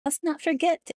let's not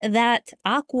forget that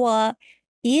Aqua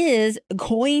is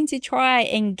going to try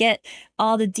and get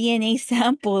all the DNA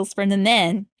samples from the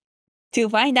men to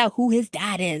find out who his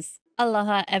dad is.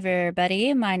 Aloha,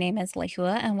 everybody. My name is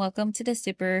Lehua, and welcome to the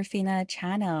Super Fina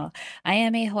channel. I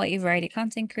am a Hawaii variety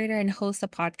content creator and host of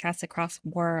podcasts across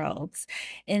worlds.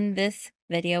 In this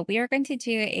video, we are going to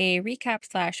do a recap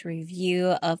 / review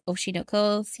of Oshi no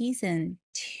Ko Season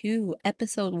 2,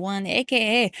 Episode 1,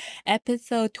 aka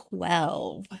Episode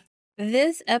 12.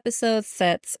 This episode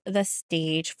sets the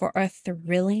stage for a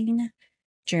thrilling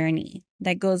journey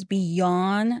that goes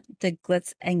beyond the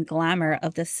glitz and glamour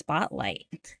of the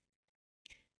spotlight.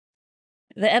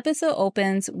 The episode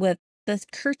opens with the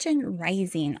curtain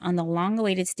rising on the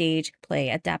long-awaited stage play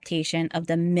adaptation of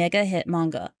the mega hit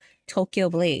manga, Tokyo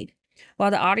Blade, while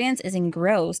the audience is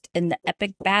engrossed in the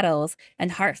epic battles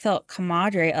and heartfelt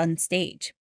camaraderie on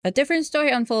stage. A different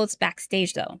story unfolds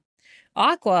backstage, though.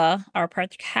 Aqua, our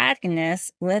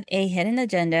protagonist with a hidden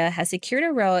agenda, has secured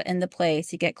a role in the play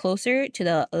to get closer to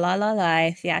the La La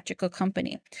La theatrical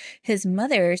company, his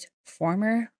mother's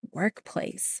former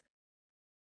workplace.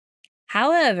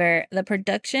 However, the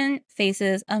production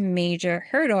faces a major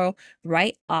hurdle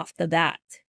right off the bat.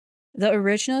 The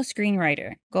original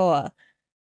screenwriter, Goa,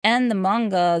 and the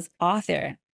manga's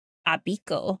author,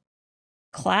 Abiko,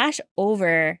 clash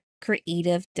over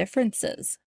creative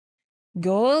differences.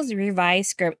 Go's revised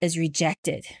script is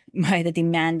rejected by the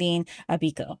demanding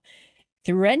Abiko,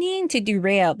 threatening to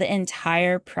derail the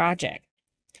entire project.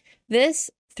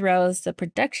 This throws the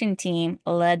production team,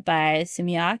 led by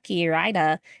Sumiaki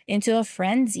Raida, into a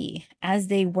frenzy as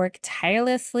they work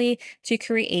tirelessly to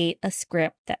create a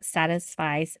script that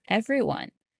satisfies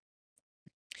everyone.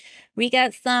 We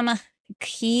got some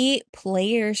key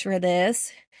players for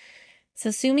this. So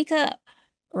Sumiaki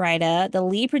Raida, the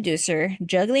lead producer,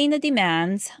 juggling the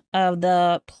demands of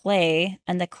the play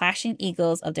and the clashing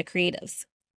egos of the creatives.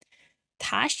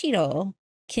 Toshirou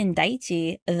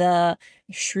Kindaichi, the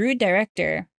shrewd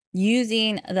director,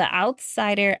 using the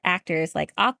outsider actors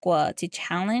like Aqua to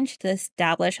challenge the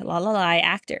established La La La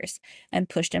actors and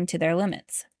push them to their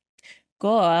limits.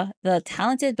 Goa, the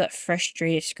talented but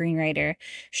frustrated screenwriter,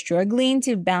 struggling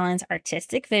to balance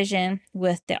artistic vision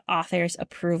with the author's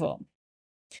approval.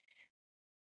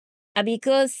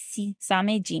 Abiko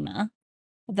Samejima,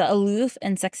 the aloof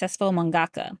and successful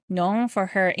mangaka, known for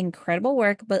her incredible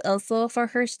work but also for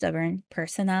her stubborn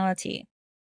personality.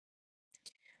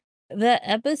 The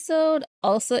episode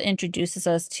also introduces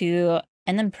us to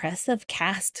an impressive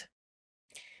cast.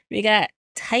 We got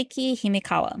Taiki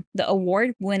Himekawa, the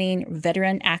award-winning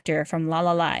veteran actor from La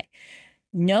La La,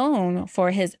 known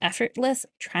for his effortless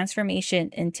transformation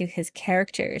into his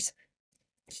characters.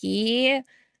 He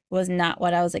was not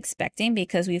what I was expecting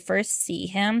because we first see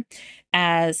him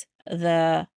as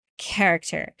the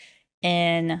character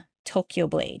in Tokyo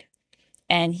Blade,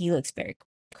 and he looks very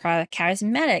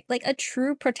charismatic, like a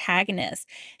true protagonist.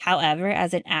 However,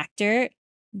 as an actor,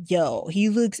 he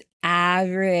looks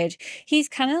average. He's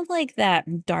kind of like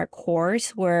that dark horse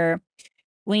where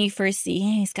when you first see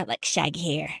him, he's got like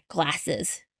shaggy hair,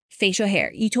 glasses, facial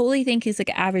hair. You totally think he's like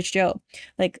an average Joe,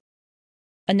 like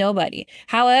a nobody.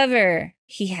 However,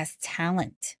 he has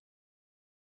talent.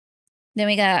 Then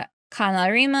we got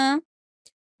Kanarima,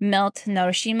 Melt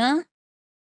Narushima,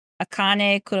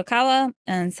 Akane Kurokawa,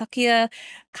 and Sakuya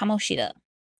Kamoshida.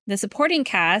 The supporting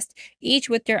cast, each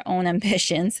with their own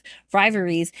ambitions,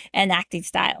 rivalries, and acting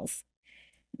styles.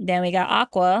 Then we got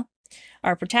Aqua,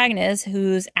 our protagonist,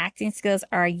 whose acting skills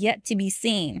are yet to be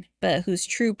seen, but whose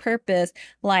true purpose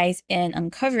lies in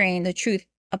uncovering the truth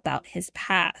about his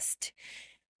past.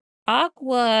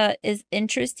 Aqua is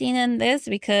interesting in this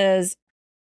because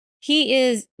he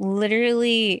is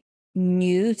literally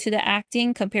new to the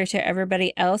acting compared to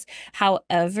everybody else.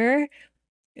 However,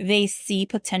 they see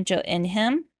potential in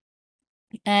him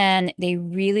and they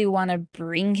really want to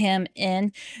bring him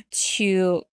in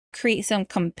to create some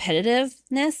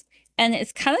competitiveness. And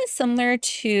it's kind of similar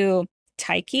to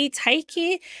Taiki.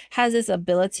 Taiki has this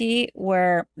ability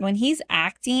where when he's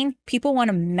acting, people want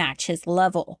to match his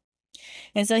level.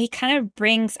 And so he kind of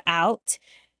brings out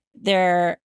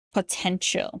their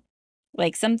potential,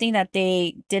 like something that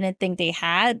they didn't think they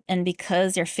had. And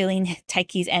because they're feeling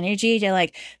Taiki's energy, they're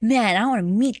like, man, I want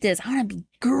to meet this. I want to be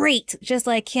great just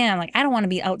like him. Like, I don't want to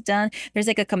be outdone. There's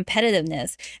like a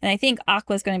competitiveness. And I think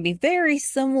Aqua is going to be very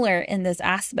similar in this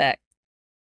aspect.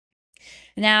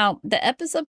 Now, the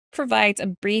episode provides a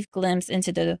brief glimpse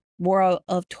into the world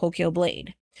of Tokyo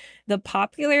Blade, the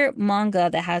popular manga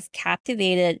that has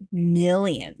captivated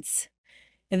millions.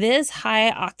 This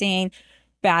high-octane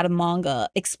battle manga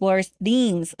explores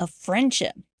themes of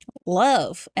friendship,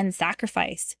 love, and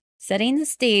sacrifice, setting the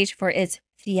stage for its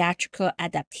theatrical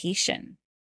adaptation.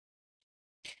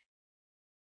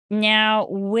 Now,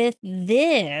 with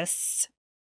this,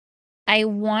 I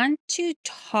want to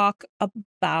talk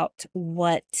about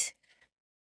what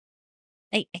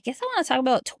I guess I want to talk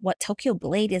about what Tokyo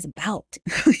Blade is about.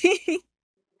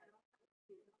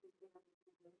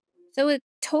 So with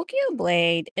Tokyo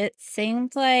Blade, it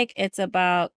seems like it's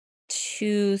about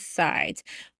two sides.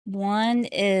 One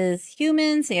is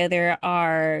humans, the other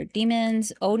are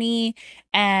demons, Oni,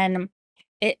 and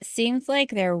it seems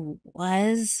like there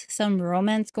was some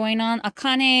romance going on.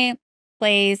 Akane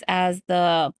plays as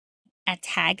the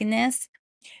antagonist,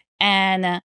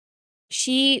 and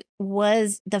she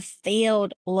was the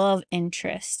failed love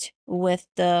interest with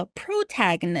the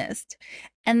protagonist.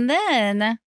 And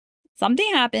then something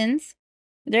happens.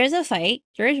 There's a fight,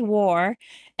 there's war,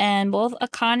 and both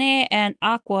Akane and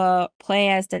Aqua play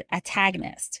as the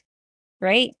antagonist,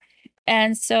 right?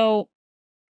 And so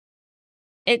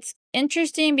it's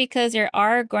interesting because there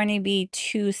are going to be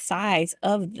two sides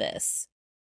of this,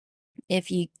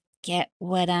 if you get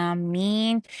what I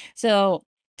mean. So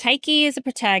Taiki is the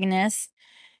protagonist.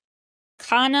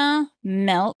 Kana,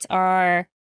 Melt are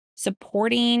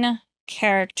supporting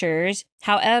characters.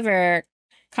 However,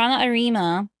 Kana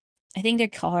Arima, I think they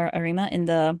call her Arima in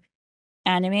the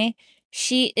anime,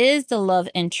 she is the love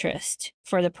interest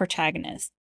for the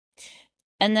protagonist.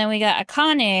 And then we got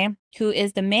Akane, who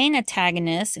is the main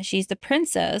antagonist. She's the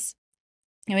princess.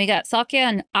 And we got Sakya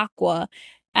and Aqua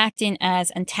acting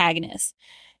as antagonists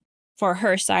for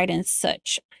her side and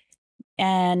such.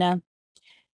 And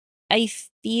I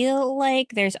feel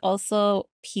like there's also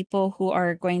people who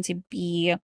are going to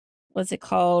be, what's it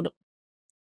called?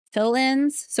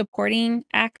 Fill-ins, supporting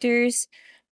actors,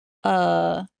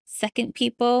 second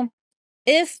people.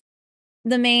 If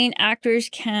the main actors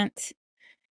can't,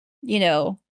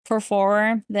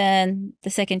 perform, then the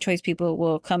second choice people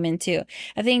will come in too.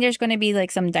 I think there's going to be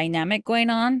like some dynamic going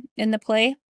on in the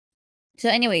play. So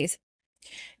anyways,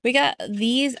 we got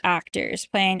these actors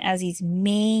playing as these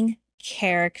main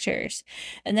characters.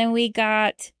 And then we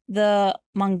got the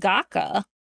mangaka.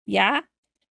 Yeah?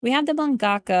 We have the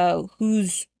mangaka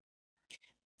who's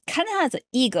kind of has an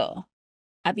ego.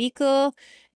 Abiko,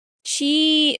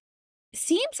 she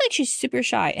seems like she's super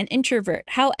shy, an introvert.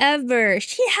 However,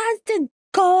 she has the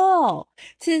gall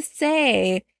to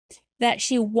say that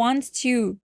she wants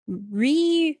to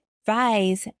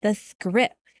revise the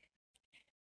script.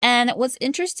 And what's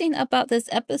interesting about this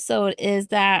episode is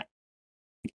that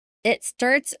it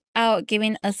starts out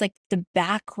giving us like the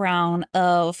background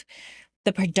of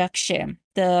the production,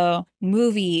 the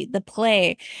movie, the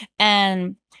play,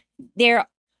 and they're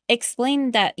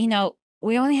explaining that,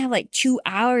 we only have like 2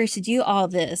 hours to do all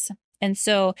this. And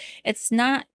so it's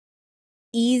not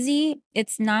easy.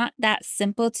 It's not that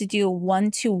simple to do a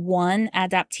one-to-one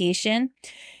adaptation,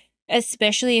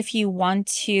 especially if you want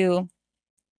to,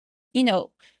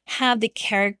 have the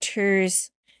characters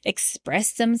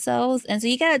express themselves. And so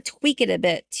you got to tweak it a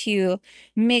bit to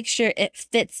make sure it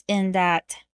fits in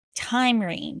that time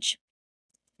range.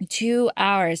 2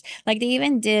 hours. Like they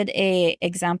even did a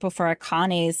example for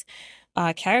Akane's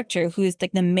character, who's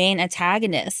like the main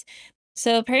antagonist.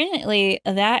 So apparently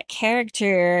that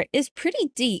character is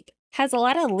pretty deep, has a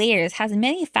lot of layers, has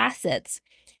many facets.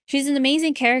 She's an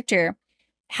amazing character.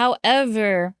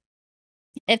 However,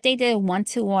 if they did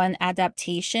one-to-one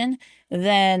adaptation,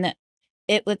 then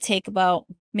it would take about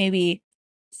maybe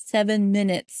 7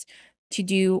 minutes to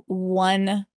do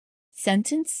one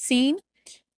sentence scene.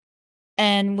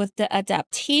 And with the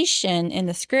adaptation in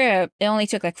the script, it only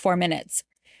took like 4 minutes.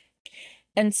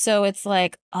 And so it's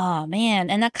like, oh man.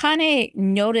 And Akane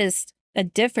noticed a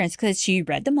difference because she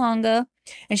read the manga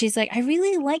and she's like, I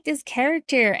really like this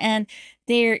character. And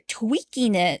they're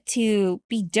tweaking it to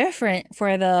be different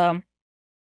for the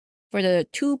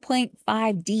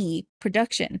 2.5D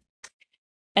production.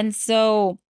 And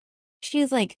so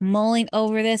she's like mulling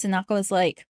over this, and Nako was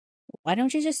like, why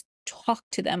don't you just talk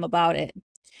to them about it?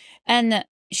 And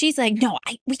she's like, no,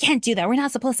 we can't do that. We're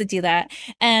not supposed to do that.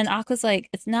 And Aqua's like,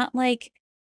 it's not like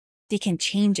they can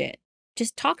change it.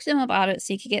 Just talk to them about it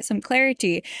so you can get some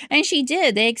clarity. And she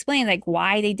did. They explained like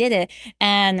why they did it.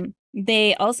 And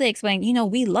they also explained,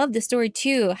 we love the story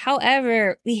too.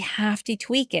 However, we have to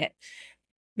tweak it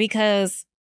because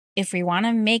if we want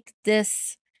to make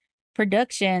this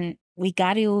production, we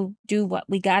got to do what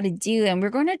we got to do. And we're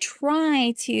going to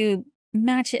try to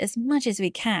match it as much as we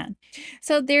can.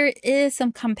 So there is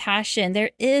some compassion.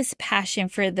 There is passion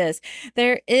for this.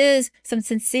 There is some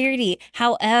sincerity.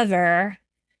 However,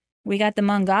 we got the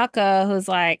mangaka who's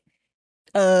like,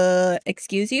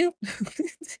 Excuse you?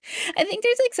 I think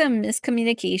there's like some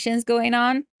miscommunications going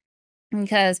on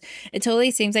because it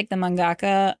totally seems like the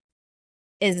mangaka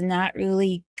is not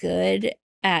really good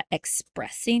at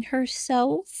expressing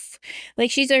herself. Like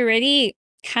she's already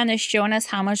kind of shown us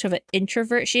how much of an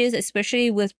introvert she is, especially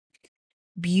with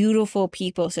beautiful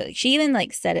people. So she even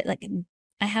like said it like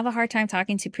I have a hard time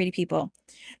talking to pretty people.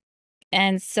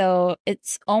 And so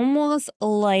it's almost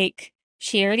like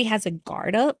she already has a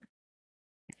guard up.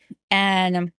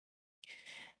 And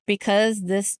because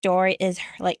this story is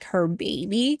like her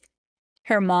baby,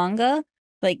 her manga,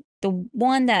 like the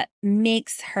one that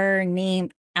makes her name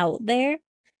out there,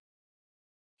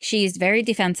 she's very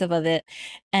defensive of it.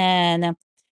 And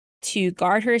to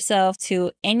guard herself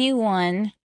to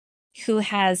anyone who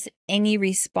has any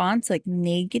response like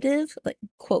negative, like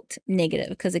quote negative,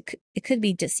 because it could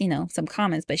be just, some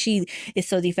comments, but she is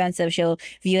so defensive, she'll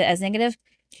view it as negative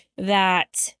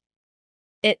that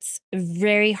it's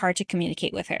very hard to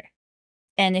communicate with her.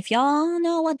 And if y'all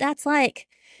know what that's like,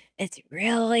 it's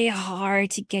really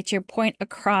hard to get your point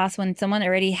across when someone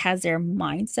already has their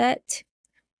mindset.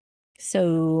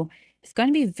 So it's going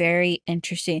to be very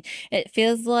interesting. It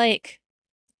feels like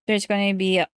there's going to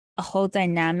be a whole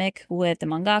dynamic with the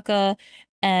mangaka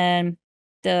and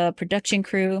the production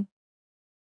crew.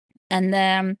 And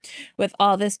then with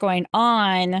all this going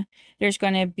on, there's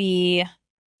going to be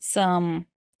some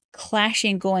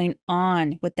clashing going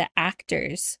on with the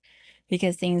actors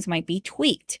because things might be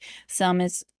tweaked. Some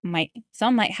might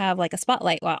have like a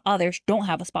spotlight while others don't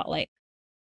have a spotlight.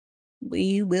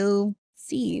 We will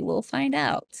see. We'll find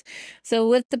out. So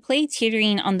with the play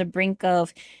teetering on the brink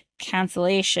of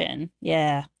cancellation,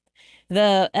 yeah,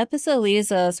 the episode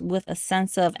leaves us with a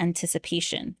sense of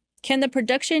anticipation. Can the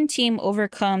production team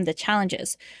overcome the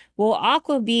challenges? Will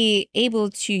Aqua be able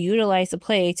to utilize the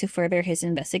play to further his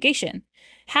investigation?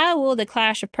 How will the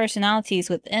clash of personalities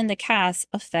within the cast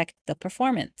affect the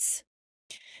performance?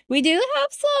 We do have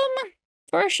some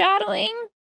foreshadowing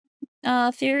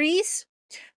theories.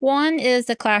 One is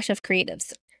the clash of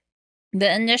creatives.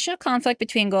 The initial conflict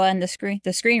between Goa and the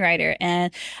screenwriter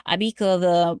and Abiko,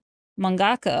 the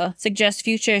mangaka, suggests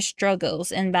future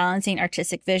struggles in balancing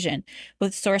artistic vision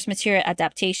with source material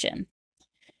adaptation.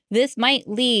 This might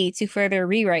lead to further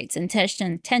rewrites and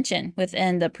tension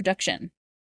within the production.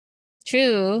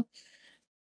 Two,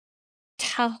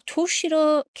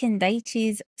 Toshirou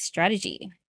Kindaichi's strategy.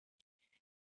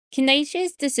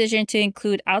 Kindaichi's decision to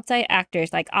include outside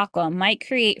actors like Aqua might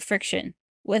create friction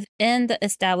within the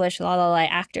established La La La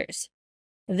actors.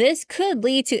 This could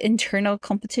lead to internal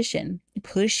competition,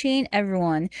 pushing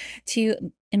everyone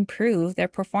to improve their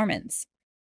performance.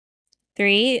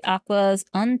 3. Aqua's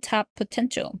untapped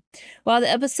potential. While the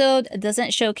episode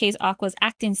doesn't showcase Aqua's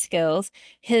acting skills,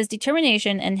 his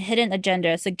determination and hidden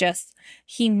agenda suggests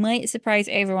he might surprise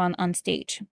everyone on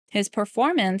stage. His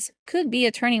performance could be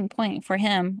a turning point for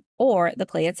him or the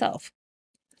play itself.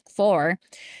 4.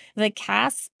 The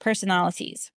cast's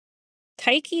personalities.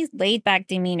 Taiki's laid-back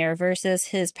demeanor versus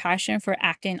his passion for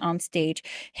acting on stage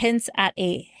hints at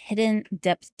a hidden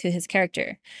depth to his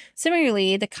character.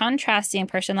 Similarly, the contrasting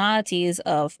personalities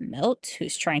of Melt,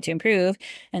 who's trying to improve,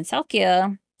 and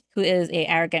Salkia, who is an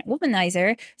arrogant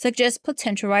womanizer, suggest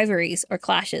potential rivalries or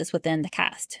clashes within the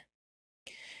cast.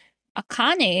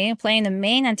 Akane, playing the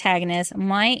main antagonist,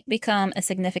 might become a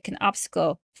significant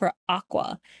obstacle for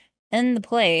Aqua in the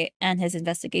play and his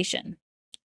investigation.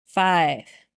 5.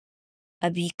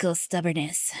 Abiko's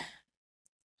stubbornness.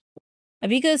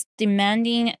 Abiko's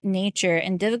demanding nature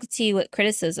and difficulty with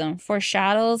criticism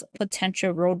foreshadows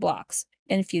potential roadblocks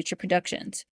in future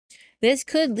productions. This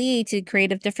could lead to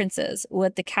creative differences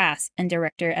with the cast and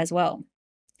director as well.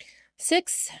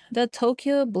 6. The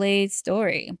Tokyo Blade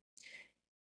story.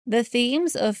 The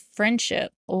themes of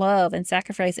friendship, love, and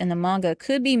sacrifice in the manga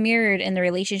could be mirrored in the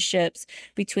relationships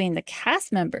between the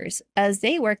cast members as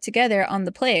they work together on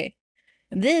the play.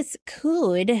 This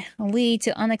could lead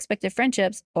to unexpected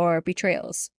friendships or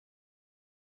betrayals.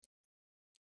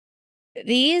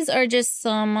 These are just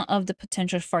some of the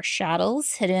potential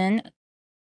foreshadows hidden.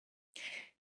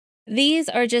 These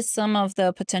are just some of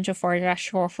the potential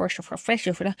foreshadows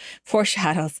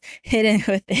hidden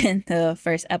within the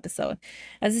first episode.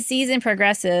 As the season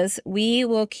progresses, we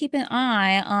will keep an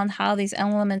eye on how these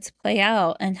elements play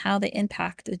out and how they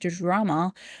impact the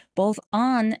drama, both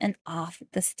on and off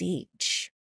the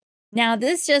stage. Now,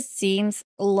 this just seems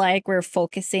like we're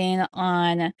focusing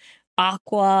on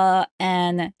Aqua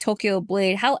and Tokyo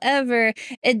Blade. However,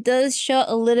 it does show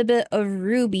a little bit of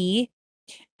Ruby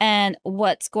and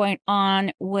what's going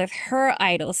on with her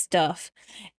idol stuff.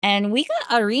 And we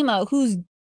got Arima, who's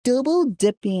double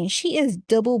dipping. She is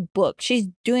double booked. She's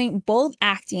doing both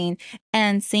acting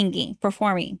and singing,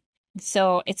 performing.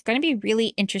 So it's going to be really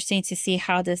interesting to see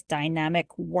how this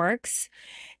dynamic works.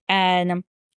 And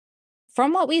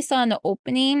from what we saw in the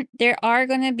opening, there are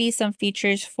going to be some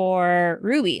features for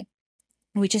Ruby.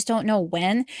 We just don't know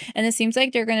when. And it seems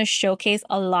like they're going to showcase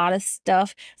a lot of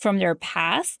stuff from their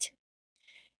past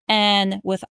and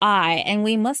with and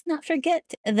we must not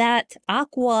forget that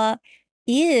Aqua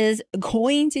is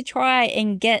going to try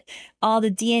and get all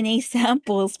the DNA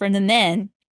samples from the men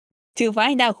to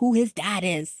find out who his dad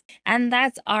is. And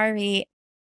that's our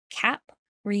cap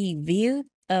review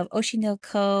of Oshi no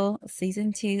Ko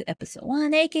Season 2, Episode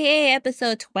 1, aka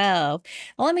Episode 12.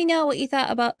 Let me know what you thought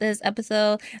about this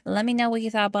episode. Let me know what you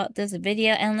thought about this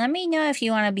video. And let me know if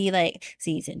you want to be like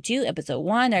Season 2, Episode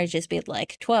 1, or just be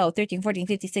like 12, 13, 14,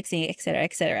 15, 16, etc.,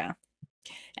 etc.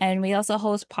 And we also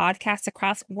host podcasts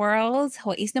across worlds.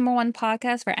 Hawaii's #1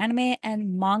 podcast for anime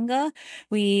and manga.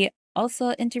 We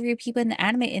also interview people in the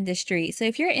anime industry. So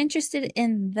if you're interested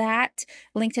in that,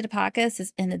 link to the podcast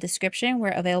is in the description. We're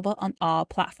available on all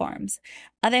platforms.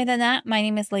 Other than that, my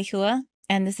name is Leihua,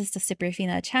 and this is the Super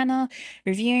Fina channel,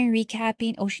 reviewing,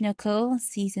 recapping Oshi no Ko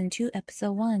Season 2,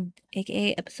 Episode 1,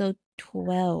 aka Episode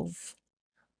 12.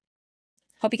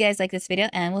 Hope you guys like this video,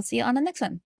 and we'll see you on the next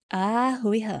one. Ah,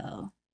 hui ho.